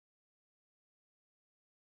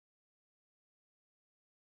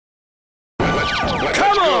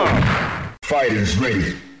Come on! Fighters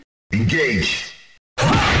ready. Engage.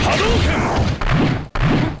 Hadouken!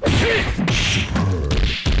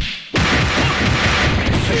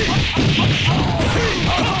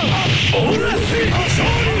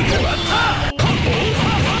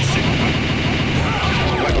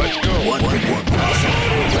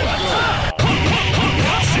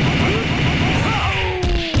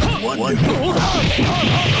 Let's go.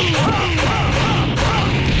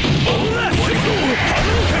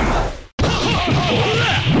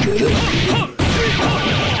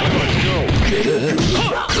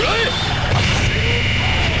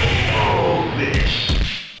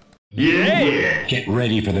 Yeah! Get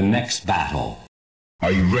ready for the next battle.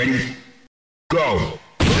 Are you ready? Go.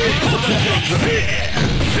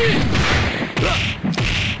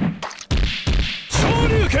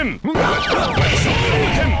 Shoryuken!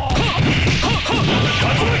 Shoryuken!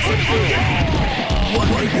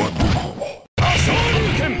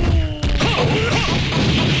 Shoryuken!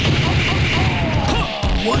 Shoryuken!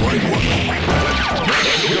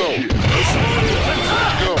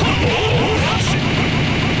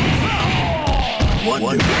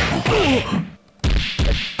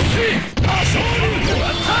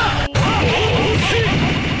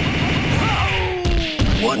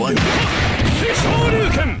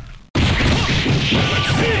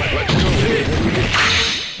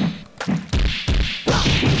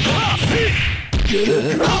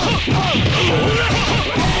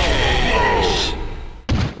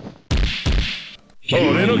 Get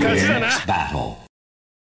ready for the Next next battle.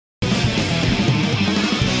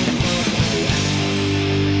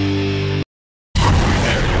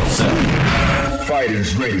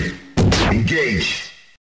 Fighters ready. Engage.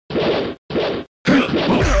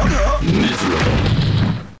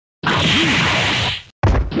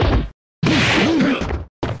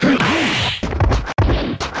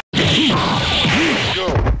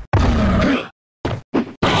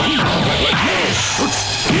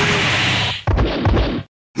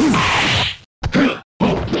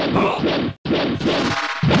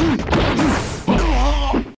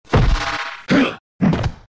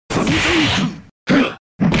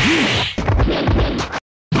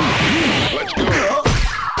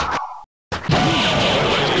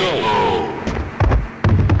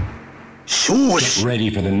 Get ready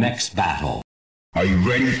for the next battle. Are you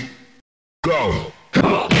ready? Go.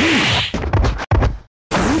 Let's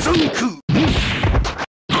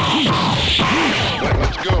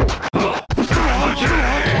go.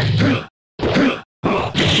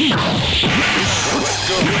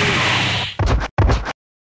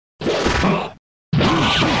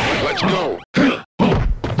 Let's go.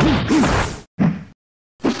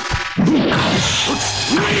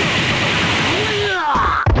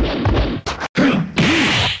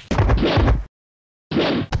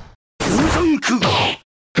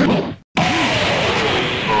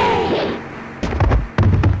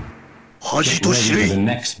 Get ready for the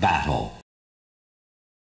next battle.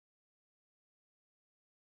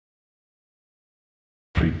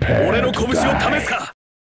 Prepare to die. か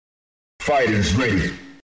Fighters ready.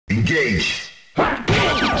 Engage.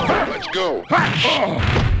 Let's go. Let's go.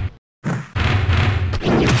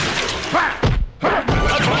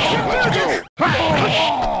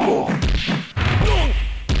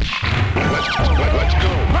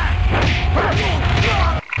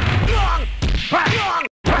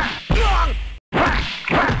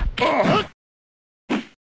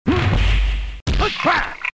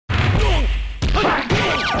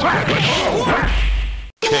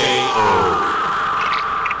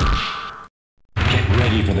 Get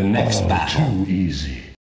ready for the next battle. Too easy.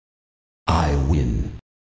 I win.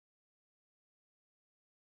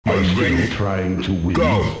 Are you Still ready? trying to win.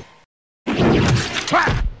 Go. Let's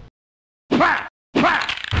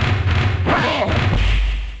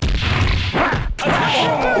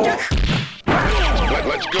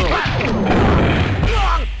go. Let's go.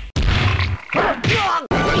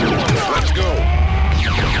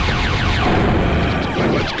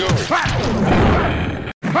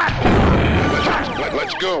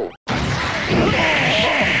 Let's go. Let's go.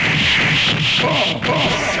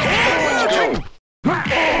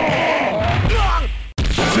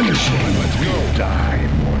 Finish him. Let's go. Die,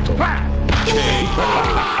 mortal.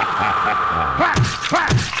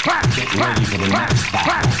 Get ready for the next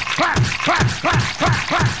battle.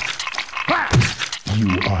 You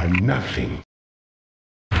are nothing.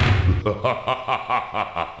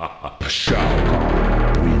 Shao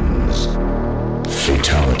Kahn wins.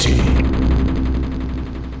 Fatality.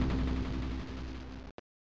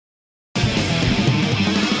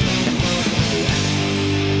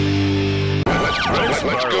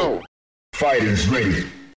 Let's go. Fighters ready.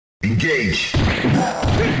 Engage.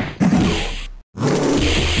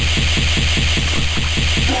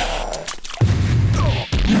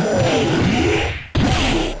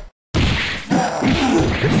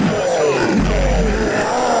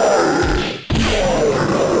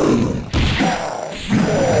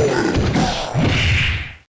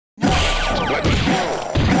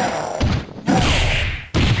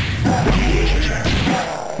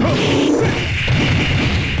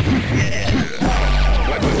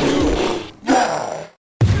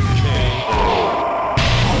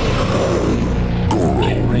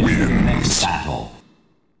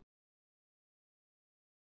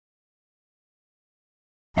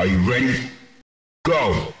 Are you ready?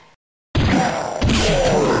 Go! Let's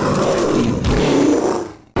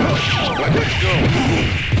go!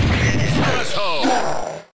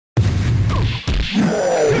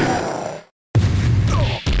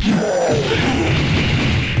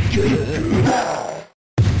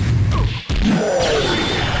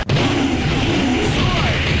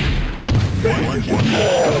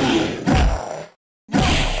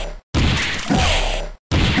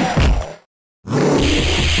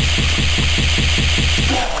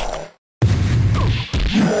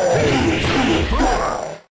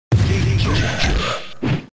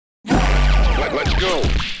 Let's go!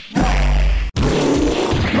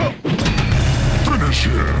 Finish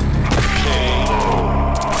him!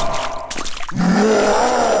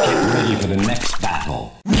 Get ready for the next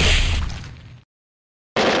battle.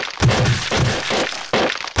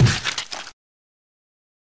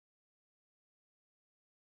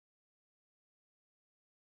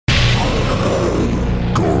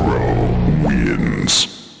 Goro wins.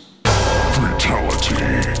 Fatality.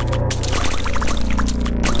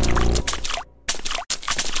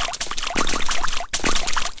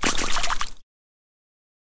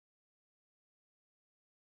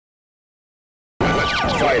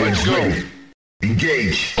 Fighters ready.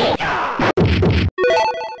 Engage.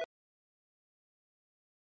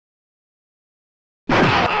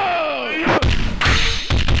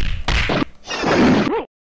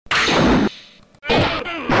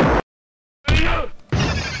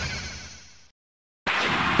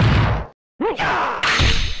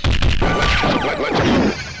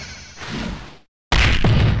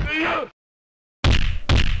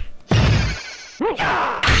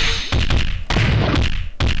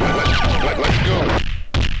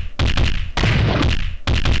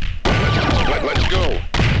 Let's go!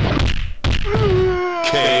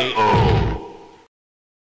 KO.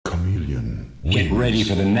 Chameleon. Get ready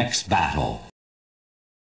for the next battle.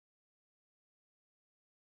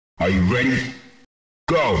 Are you ready?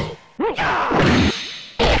 Go!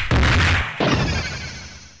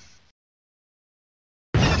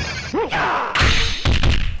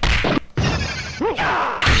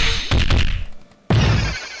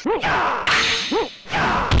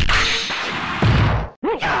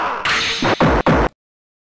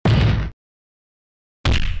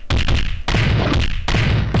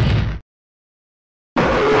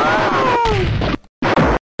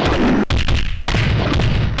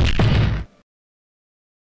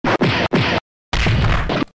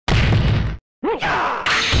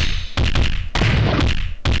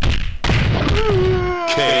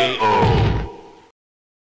 KO!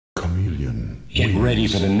 Chameleon. Get ready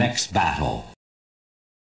for the next battle.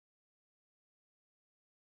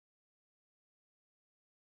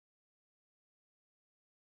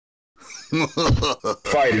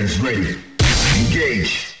 Fighters ready.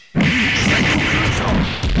 Engage.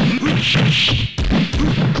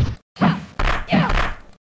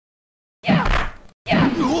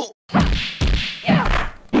 Let's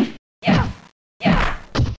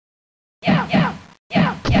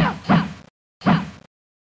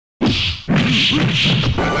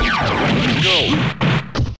go!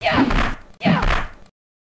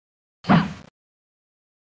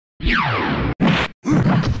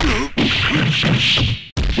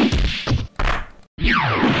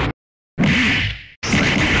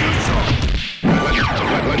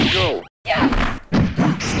 Let's go!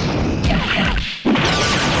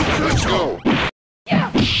 Let's go!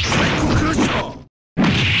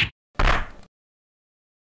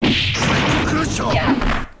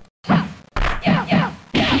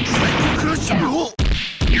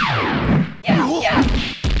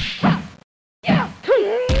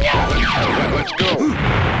 Let's go!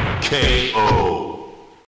 KO!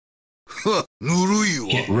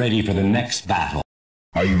 Get ready for the next battle.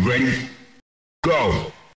 Are you ready?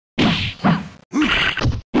 Go!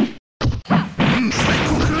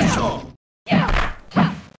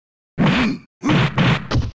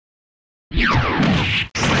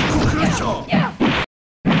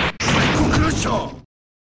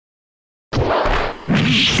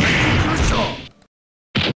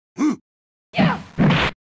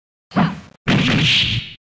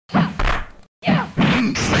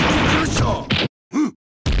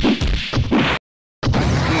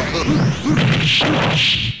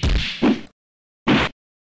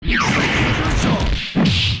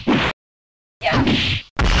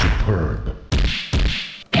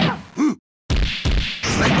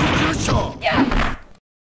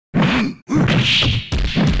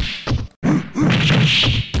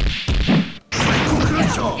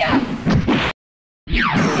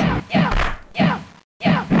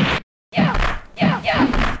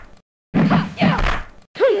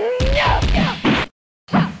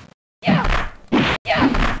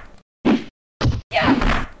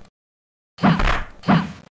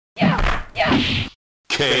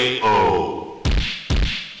 KO.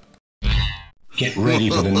 Get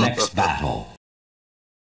ready for the next battle.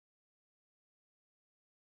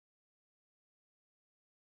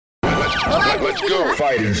 Let's go.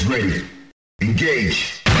 Fighters ready.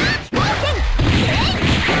 Engage.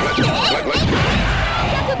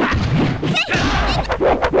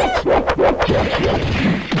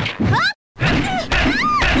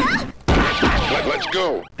 Let's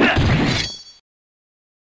go.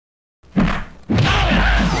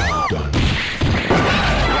 Done.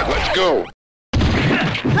 Let's go. Let's go.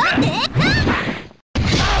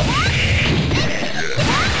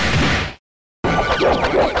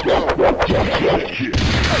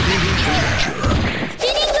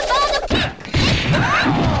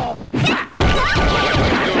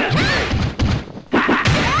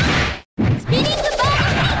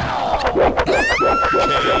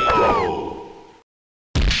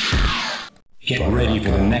 Get ready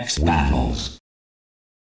for the next battle.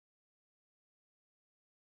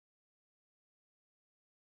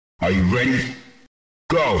 Are you ready?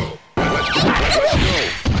 Go. Let's go.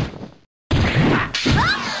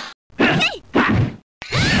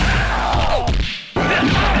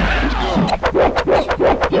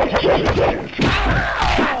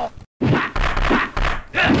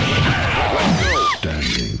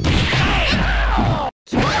 Standing. Let's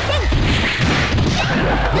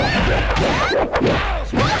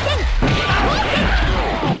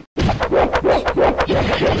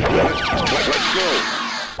go.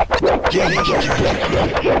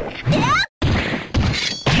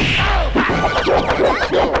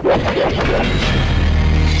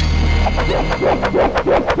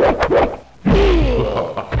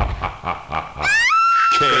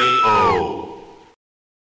 KO.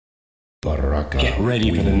 Get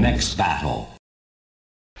ready for the next battle.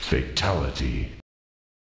 Fatality.